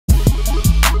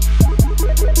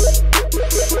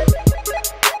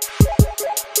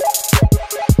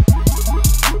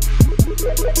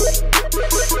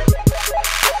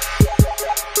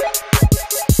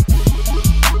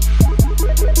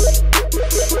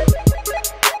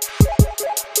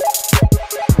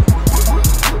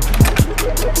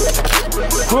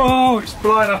Whoa, it's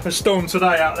blowing up a storm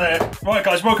today out there. Right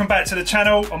guys, welcome back to the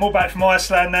channel. I'm all back from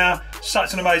Iceland now.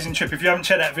 Such an amazing trip. If you haven't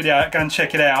checked that video out, go and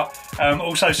check it out.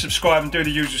 Also subscribe and do the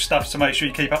usual stuff to make sure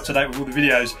you keep up to date with all the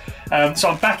videos. So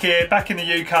I'm back here, back in the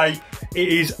UK. It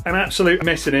is an absolute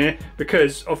mess in here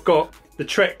because I've got the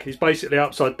Trek is basically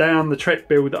upside down. The Trek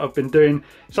build that I've been doing,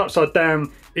 it's upside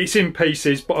down. It's in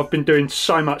pieces, but I've been doing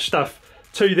so much stuff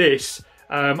to this.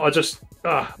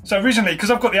 So originally, because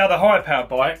I've got the other higher power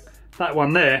bike, that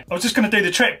one there, I was just going to do the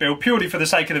Trek build purely for the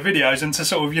sake of the videos and to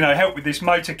sort of, you know, help with this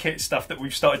motor kit stuff that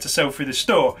we've started to sell through the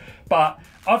store. But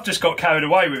I've just got carried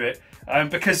away with it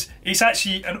because it's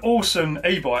actually an awesome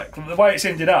e-bike. The way it's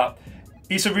ended up,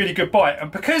 it's a really good bike.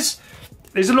 And because,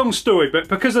 there's a long story, but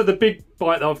because of the big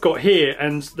bike that I've got here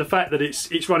and the fact that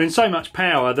it's running so much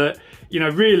power that, you know,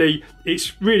 really,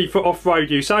 it's really for off-road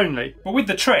use only. But with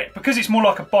the Trek, because it's more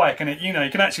like a bike and it, you know,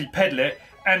 you can actually pedal it,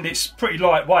 and it's pretty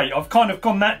lightweight. I've kind of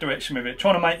gone that direction with it,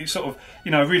 trying to make it sort of,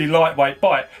 you know, a really lightweight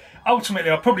bike.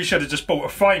 Ultimately, I probably should have just bought a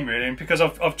frame really, because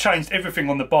I've changed everything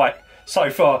on the bike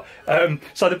so far.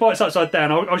 So the bike's upside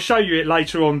down. I'll show you it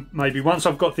later on, maybe, once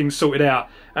I've got things sorted out.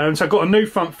 So I've got a new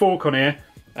front fork on here.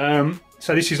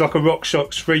 So this is like a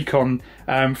RockShox Recon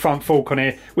front fork on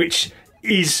here, which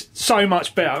is so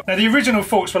much better. Now the original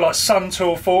forks were like Sun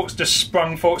Tour forks, just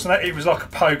sprung forks, and it was like a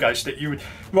pogo stick. You were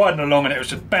riding along and it was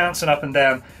just bouncing up and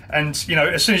down, and you know,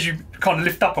 as soon as you kind of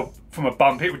lift up from a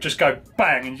bump, it would just go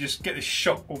bang and you just get this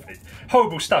shock of it.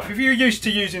 Horrible stuff. If you're used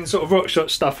to using sort of RockShox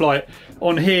stuff, like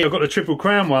on here I've got the Triple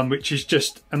Crown one, which is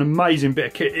just an amazing bit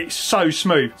of kit. It's so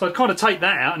smooth. So I'd kind of take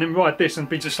that out and then ride this and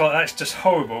be just like, that's just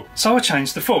horrible. So I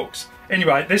changed the forks.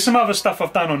 Anyway, there's some other stuff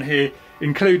I've done on here,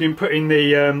 including putting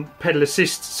the pedal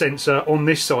assist sensor on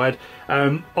this side.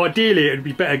 Ideally it would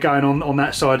be better going on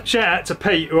that side. Shout out to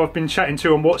Pete, who I've been chatting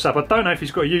to on WhatsApp. I don't know if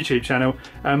he's got a YouTube channel.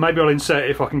 Maybe I'll insert it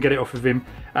if I can get it off of him.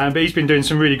 But he's been doing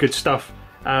some really good stuff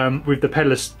with the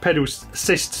pedal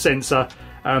assist sensor.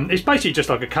 It's basically just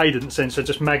like a cadence sensor,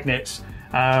 just magnets.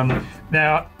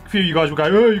 Now a few of you guys will go,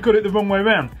 oh, you got it the wrong way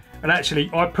around. And actually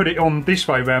I put it on this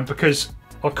way around because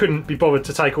I couldn't be bothered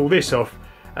to take all this off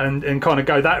and kind of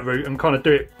go that route and kind of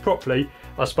do it properly,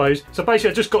 I suppose. So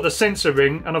basically I just got the sensor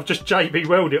ring and I've just JB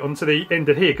welded it onto the end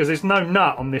of here because there's no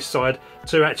nut on this side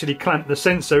to actually clamp the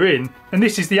sensor in. And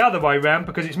this is the other way around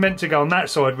because it's meant to go on that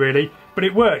side really, but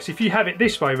it works. If you have it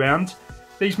this way around,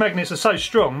 these magnets are so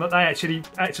strong that they actually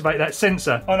activate that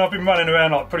sensor. And I've been running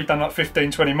around, like probably done like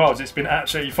 15-20 miles. It's been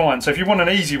absolutely fine. So if you want an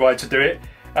easy way to do it,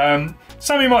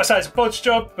 some of you might say it's a bodge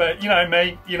job, but you know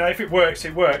me, you know, if it works,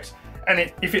 it works.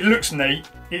 And if it looks neat,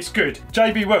 it's good.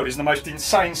 JB Weld is the most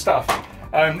insane stuff.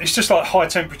 It's just like high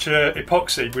temperature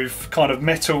epoxy with kind of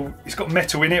metal, it's got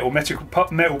metal in it, or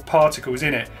metal particles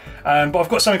in it. But I've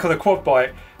got something called a quad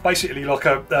bike, basically like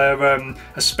a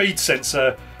speed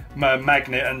sensor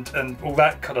magnet and all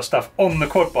that kind of stuff on the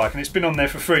quad bike, and it's been on there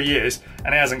for 3 years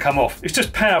and it hasn't come off. It's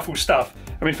just powerful stuff.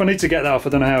 I mean, if I need to get that off, I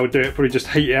don't know how I would do it, probably just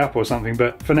heat it up or something,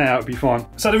 but for now it'll be fine.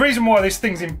 So the reason why this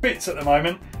thing's in bits at the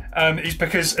moment is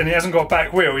because, and it hasn't got a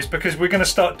back wheel, is because we're going to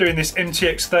start doing this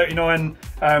MTX 39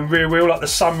 rear wheel, like the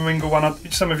Sumringle one.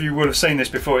 Some of you will have seen this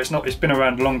before. It's been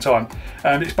around a long time.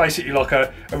 It's basically like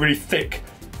a really thick,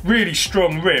 really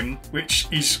strong rim, which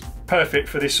is perfect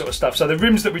for this sort of stuff. So the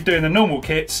rims that we do in the normal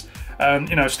kits,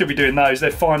 you know, still be doing those. They're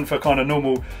fine for kind of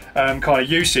normal kind of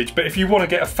usage. But if you want to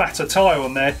get a fatter tyre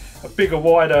on there, a bigger,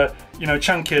 wider, you know,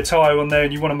 chunkier tyre on there,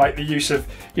 and you want to make the use of,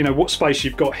 you know, what space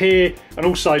you've got here, and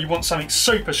also you want something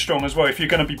super strong as well if you're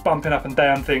going to be bumping up and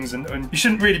down things, and you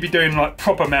shouldn't really be doing like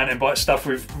proper mountain bike stuff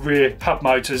with rear hub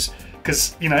motors,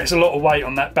 because, you know, it's a lot of weight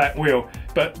on that back wheel.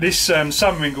 But this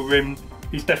Sumringle rim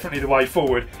is definitely the way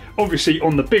forward. Obviously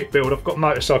on the big build I've got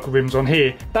motorcycle rims on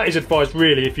here. That is advised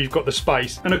really if you've got the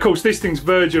space. And of course this thing's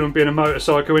verging on being a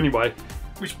motorcycle anyway.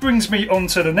 Which brings me on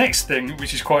to the next thing,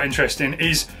 which is quite interesting,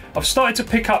 is I've started to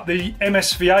pick up the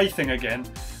MSVA thing again.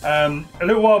 A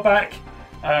little while back,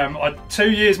 2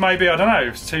 years maybe, I don't know,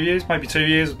 it was 2 years, maybe 2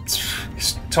 years,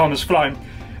 time has flown.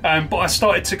 But I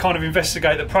started to kind of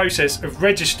investigate the process of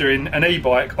registering an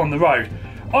e-bike on the road.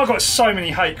 I got so many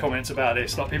hate comments about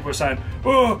this. Like people were saying,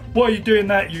 "Oh, why are you doing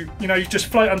that? You know, you just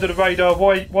float under the radar.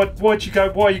 Why'd you go?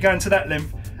 Why are you going to that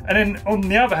length?" And then on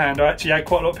the other hand, I actually had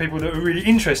quite a lot of people that were really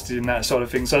interested in that side of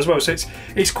things as well. So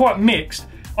it's quite mixed.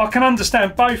 I can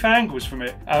understand both angles from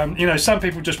it. You know, some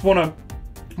people just want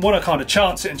to kind of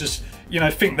chance it and just, you know,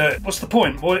 think that, what's the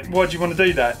point? Why do you want to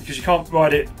do that? Because you can't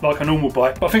ride it like a normal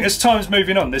bike. But I think as time's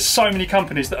moving on, there's so many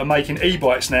companies that are making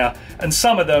e-bikes now, and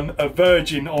some of them are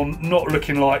verging on not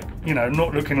looking like, you know,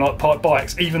 not looking like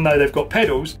bikes, even though they've got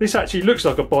pedals. This actually looks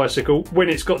like a bicycle when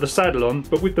it's got the saddle on,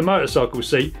 but with the motorcycle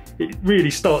seat, it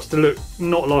really starts to look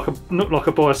not like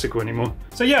a bicycle anymore.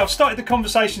 So yeah, I've started the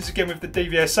conversations again with the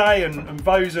DVSA and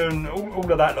VOSA and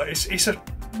all of that. Like, it's a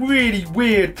really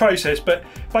weird process, but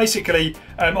basically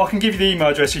I can give you the email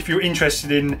address if you're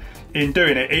interested in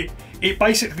doing it. It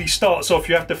basically starts off,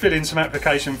 you have to fill in some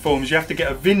application forms, you have to get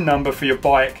a VIN number for your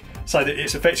bike so that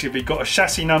it's effectively got a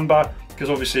chassis number, because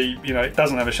obviously, you know, it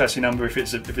doesn't have a chassis number if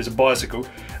it's a bicycle,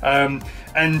 and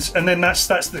then that's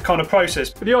the kind of process.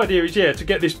 But the idea is, yeah, to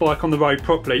get this bike on the road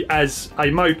properly as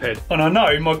a moped. And I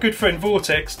know my good friend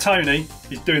Vortex, Tony,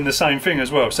 is doing the same thing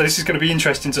as well. So this is going to be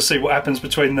interesting to see what happens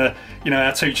between the, you know,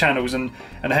 our two channels and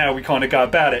how we kind of go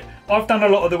about it. I've done a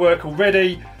lot of the work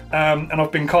already, and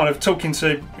I've been kind of talking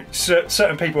to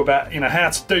certain people about, you know, how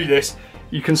to do this.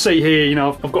 You can see here, you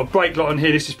know, I've got a brake light on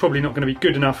here. This is probably not going to be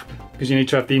good enough because you need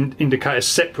to have the indicators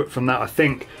separate from that, I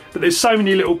think. But there's so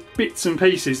many little bits and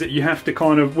pieces that you have to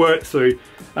kind of work through.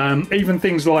 Even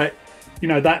things like, you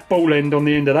know, that ball end on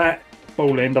the end of that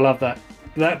ball end, I love that.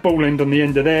 That ball end on the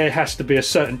end of there has to be a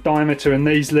certain diameter, and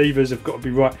these levers have got to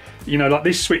be right. You know, like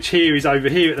this switch here is over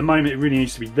here at the moment, it really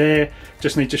needs to be there.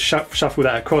 Just need to shuffle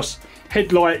that across.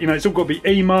 Headlight, you know, it's all got to be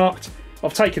E-marked.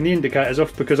 I've taken the indicators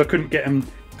off because I couldn't get them,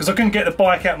 because I couldn't get the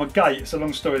bike out of my gate. It's a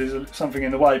long story, there's something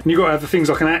in the way. And you've got to have the things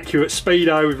like an accurate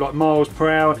speedo with like miles per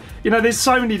hour. You know, there's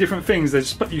so many different things. You're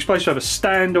supposed to have a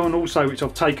stand on also, which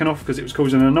I've taken off because it was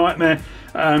causing a nightmare.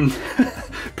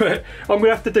 But I'm going to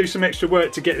have to do some extra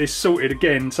work to get this sorted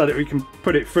again so that we can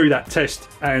put it through that test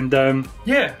and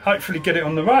yeah, hopefully get it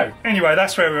on the road. Anyway,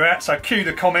 that's where we're at, so cue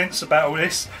the comments about all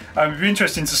this. It'd be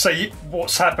interesting to see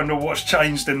what's happened or what's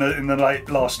changed in the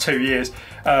last 2 years.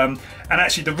 And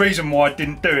actually the reason why I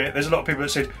didn't do it, there's a lot of people that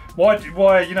said, why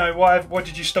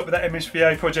did you stop with that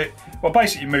MSVA project? Well,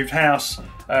 basically moved house,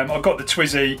 I got the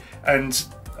Twizy, and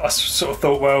I sort of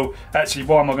thought, well, actually,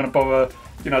 why am I going to bother?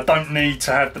 You know, I don't need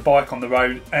to have the bike on the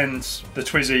road and the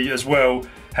Twizy as well.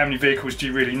 How many vehicles do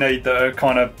you really need that are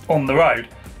kind of on the road?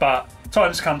 But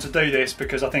time's come to do this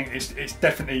because I think it's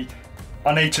definitely,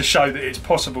 I need to show that it's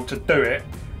possible to do it.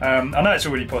 I know it's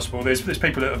already possible. There's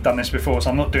people that have done this before,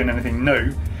 so I'm not doing anything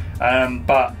new.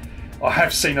 But I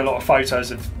have seen a lot of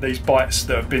photos of these bikes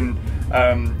that have been,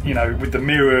 you know, with the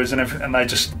mirrors and everything, and they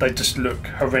just look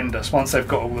horrendous once they've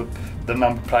got all the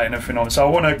number plate and everything on. So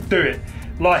I want to do it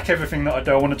like everything that I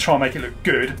do. I want to try and make it look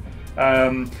good,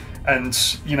 and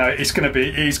you know,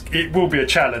 it will be a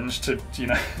challenge to, you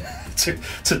know,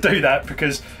 to do that,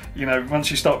 because, you know,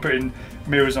 once you start putting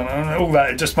mirrors on and all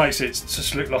that, it just makes it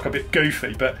just look like a bit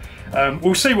goofy. But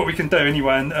we'll see what we can do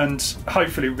anyway, and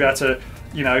hopefully we'll be able to,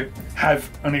 you know, have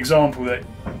an example that,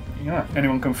 you know,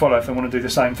 anyone can follow if they want to do the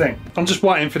same thing. I'm just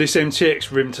waiting for this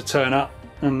MTX rim to turn up,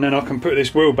 and then I can put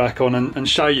this wheel back on and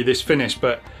show you this finish.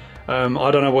 But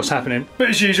I don't know what's happening.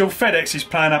 But as usual, FedEx is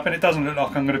playing up, and it doesn't look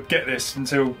like I'm going to get this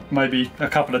until maybe a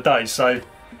couple of days. So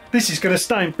this is going to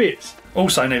stay in bits.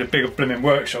 Also need a bigger blooming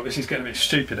workshop. This is getting a bit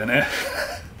stupid in here.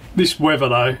 This weather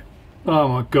though, oh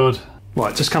my god.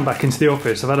 Right, just come back into the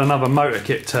office. I've had another motor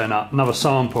kit turn up, another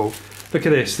sample. Look at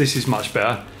this, this is much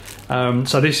better.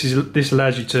 So this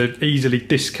allows you to easily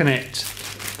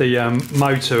disconnect the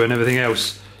motor and everything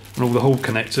else, and all the hall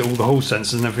connector, all the hall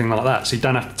sensors and everything like that. So you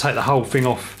don't have to take the whole thing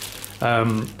off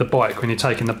the bike when you're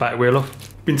taking the back wheel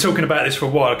off. Been talking about this for a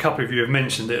while. A couple of you have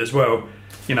mentioned it as well.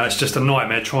 You know, it's just a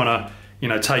nightmare trying to, you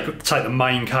know, take the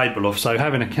main cable off. So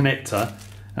having a connector,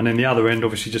 and then the other end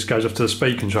obviously just goes off to the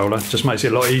speed controller, just makes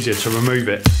it a lot easier to remove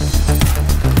it.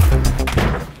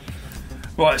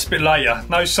 Right, it's a bit later.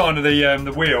 No sign of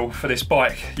the wheel for this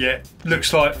bike yet.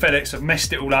 Looks like FedEx have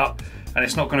messed it all up, and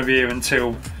it's not going to be here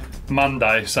until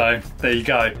Monday. So there you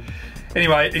go.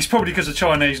 Anyway, it's probably because of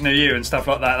Chinese New Year and stuff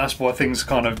like that. That's why things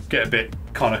kind of get a bit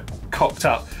kind of cocked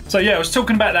up. So yeah, I was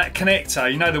talking about that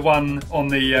connector. You know, the one on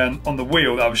the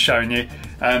wheel that I was showing you.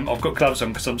 I've got gloves on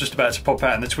because I'm just about to pop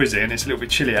out in the Twizy, and it's a little bit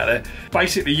chilly out there.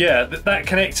 Basically, yeah, that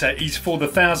connector is for the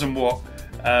 1000 watt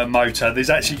motor. There's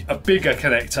actually a bigger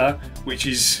connector which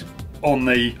is on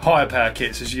the higher power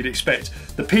kits, as you'd expect.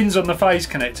 The pins on the phase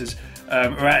connectors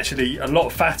are actually a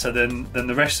lot fatter than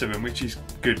the rest of them, which is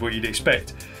good, what you'd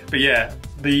expect. But yeah,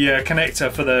 the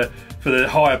connector for the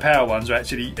higher power ones are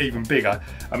actually even bigger.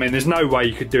 I mean, there's no way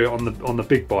you could do it on the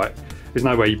big bike. There's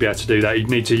no way you'd be able to do that. You'd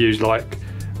need to use, like,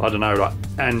 I don't know, like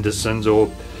Anderson's,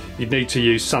 or you'd need to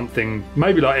use something,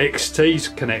 maybe like XT's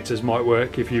connectors might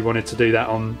work if you wanted to do that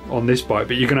on this bike,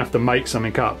 but you're gonna have to make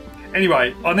something up.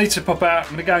 Anyway, I need to pop out.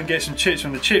 I'm gonna go and get some chips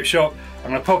from the chip shop.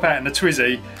 I'm gonna pop out in the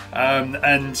Twizzy,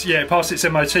 and yeah, it passed its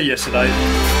MOT yesterday.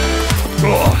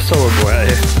 Oh, so horrible out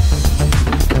here.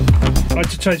 I had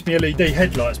to change my LED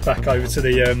headlights back over to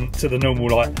the normal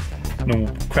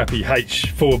crappy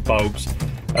H4 bulbs,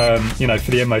 you know,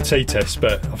 for the MOT test,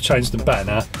 but I've changed them back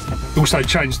now. Also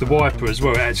changed the wiper as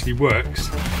well, it actually works.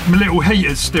 My little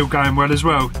heater's still going well as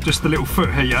well, just the little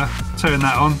foot heater, turn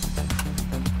that on.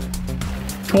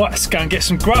 Right, let's go and get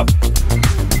some grub.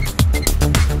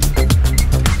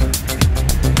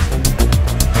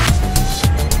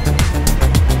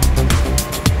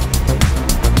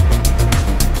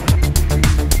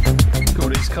 Got all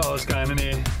these cars going in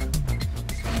here.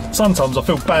 Sometimes I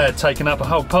feel bad taking up a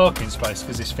whole parking space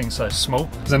because this thing's so small.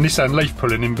 There's a Nissan Leaf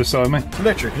pulling in beside me.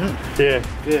 Electric, isn't it? Yeah.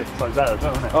 It's like that as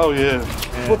well, isn't it? Oh yeah.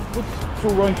 What's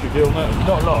full range you get on that?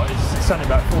 Not a lot, it's only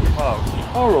about 40 miles.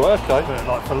 Oh right, okay. But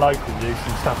like for local use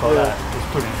and stuff like that,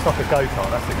 it's brilliant. It's like a go-kart,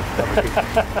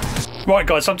 that's a good. Right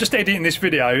guys, so I'm just editing this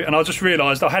video and I just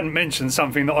realised I hadn't mentioned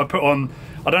something that I put on.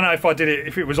 I don't know if I did it,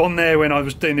 if it was on there when I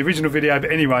was doing the original video,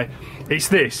 but anyway, it's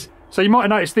this. So you might have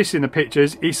noticed this in the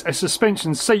pictures. It's a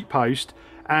suspension seat post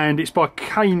and it's by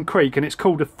Cane Creek and it's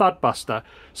called a Thud Buster.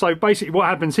 So basically what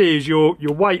happens here is your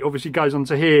weight obviously goes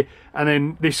onto here and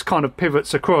then this kind of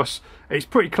pivots across. It's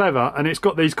pretty clever and it's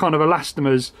got these kind of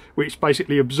elastomers which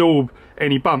basically absorb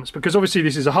any bumps, because obviously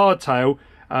this is a hardtail.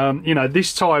 You know,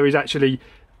 this tyre is actually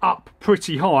up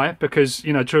pretty high because,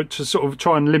 you know, to sort of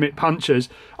try and limit punctures.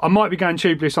 I might be going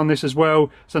tubeless on this as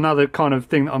well. It's another kind of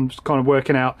thing that I'm kind of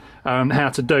working out how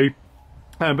to do.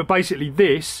 But basically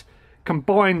this,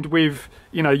 combined with,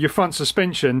 you know, your front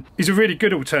suspension, is a really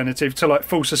good alternative to like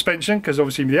full suspension, because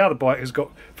obviously the other bike has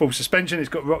got full suspension. It's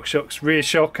got RockShox rear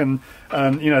shock and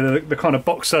you know, the kind of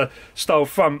boxer style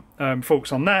front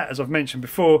forks on that, as I've mentioned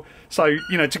before. So,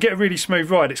 you know, to get a really smooth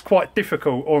ride, it's quite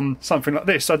difficult on something like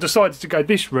this. So I decided to go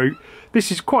this route.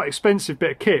 This is quite expensive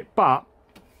bit of kit, but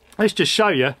let's just show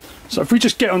you. So if we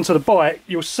just get onto the bike,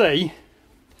 you'll see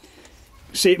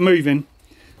it moving.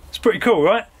 It's pretty cool,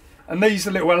 right? And these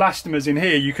little elastomers in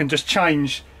here, you can just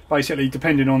change basically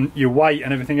depending on your weight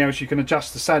and everything else. You can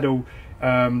adjust the saddle,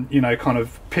 you know, kind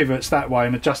of pivots that way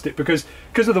and adjust it, because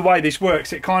of the way this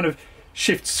works, it kind of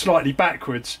shifts slightly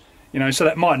backwards, you know, so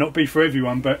that might not be for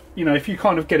everyone, but you know, if you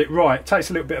kind of get it right, it takes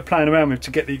a little bit of playing around with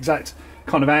to get the exact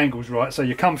kind of angles right so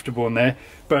you're comfortable on there.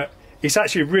 But it's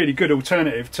actually a really good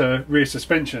alternative to rear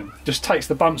suspension. Just takes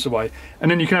the bumps away,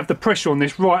 and then you can have the pressure on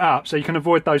this right up so you can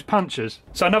avoid those punctures.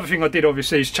 So another thing I did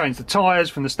obviously is change the tyres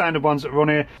from the standard ones that are on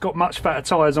here. Got much fatter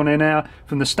tyres on here now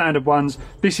from the standard ones.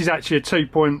 This is actually a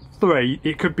 2.3.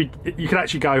 It could be, you could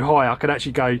actually go higher. I could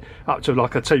actually go up to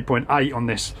like a 2.8 on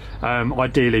this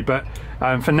ideally, but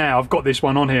for now I've got this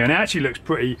one on here and it actually looks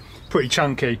pretty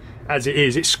chunky as it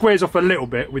is. It squares off a little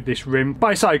bit with this rim,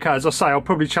 but it's okay. As I say, I'll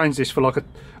probably change this for like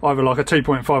either like a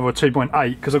 2.5 or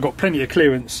 2.8, because I've got plenty of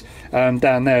clearance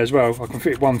down there as well. I can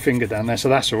fit one finger down there, so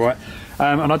that's all right.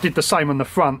 And I did the same on the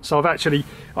front. So I've actually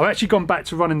gone back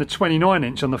to running the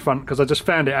 29-inch on the front because I just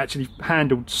found it actually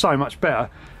handled so much better.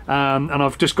 And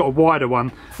I've just got a wider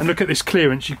one. And look at this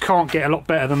clearance. You can't get a lot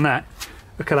better than that.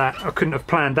 Look at that. I couldn't have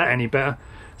planned that any better.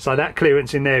 So that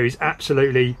clearance in there is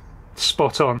absolutely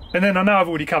spot on. And then I know I've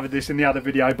already covered this in the other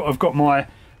video, but I've got my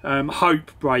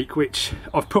Hope brake, which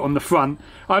I've put on the front.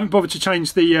 I haven't bothered to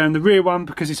change the rear one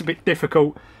because it's a bit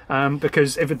difficult,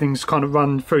 because everything's kind of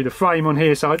run through the frame on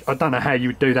here, so I don't know how you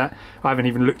would do that. I haven't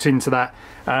even looked into that.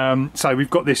 So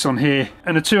we've got this on here,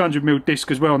 and a 200mm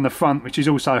disc as well on the front, which is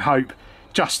also Hope,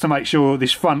 just to make sure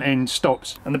this front end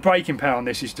stops. And the braking power on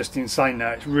this is just insane now.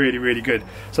 It's really good.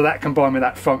 So that combined with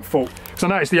that front fork, because I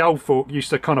noticed the old fork used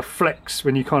to kind of flex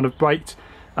when you kind of braked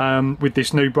with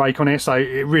this new brake on here, so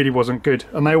it really wasn't good.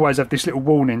 And they always have this little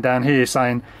warning down here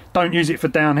saying don't use it for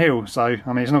downhill. So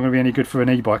I mean, it's not going to be any good for an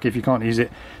e-bike if you can't use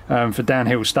it for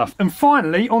downhill stuff. And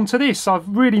finally onto this, I've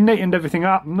really neatened everything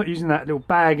up. I'm not using that little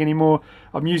bag anymore.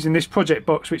 I'm using this project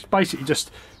box, which basically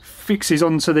just fixes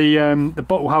onto the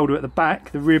bottle holder at the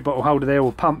back, the rear bottle holder there,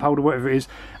 or pump holder, whatever it is,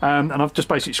 and I've just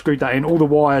basically screwed that in. All the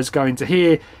wires go into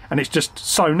here, and it's just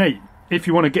so neat. If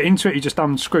you want to get into it, you just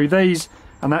unscrew these,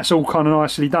 and that's all kind of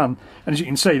nicely done. And as you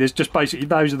can see, there's just basically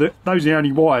those are the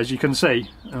only wires you can see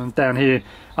down here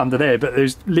under there, but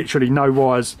there's literally no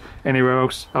wires anywhere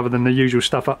else other than the usual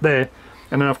stuff up there.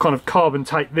 And then I've kind of carbon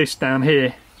taped this down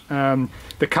here.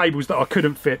 The cables that I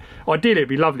couldn't fit, ideally it'd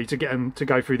be lovely to get them to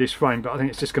go through this frame, but I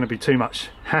think it's just going to be too much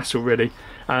hassle really.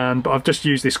 But I've just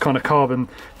used this kind of carbon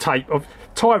tape. I've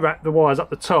tie wrapped the wires up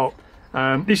the top.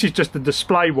 This is just the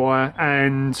display wire,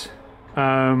 and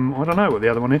I don't know what the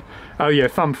other one is. Oh yeah,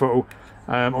 thumb throttle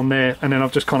on there, and then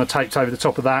I've just kind of taped over the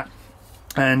top of that,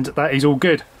 and that is all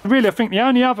good. Really, I think the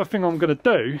only other thing I'm going to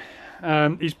do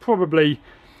is probably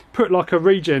put like a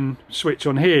regen switch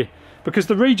on here, because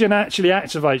the regen actually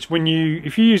activates when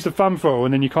if you use the thumb throttle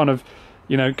and then you kind of,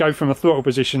 you know, go from a throttle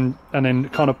position and then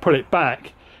kind of pull it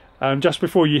back just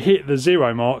before you hit the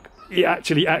 0 mark, it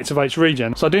actually activates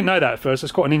regen. So I didn't know that at first.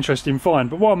 That's quite an interesting find.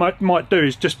 But what I might do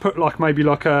is just put like maybe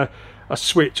like a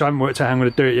switch. I haven't worked out how I'm going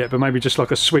to do it yet, but maybe just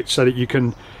like a switch so that you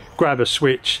can grab a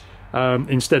switch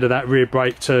instead of that rear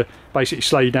brake to basically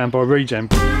slow you down by regen.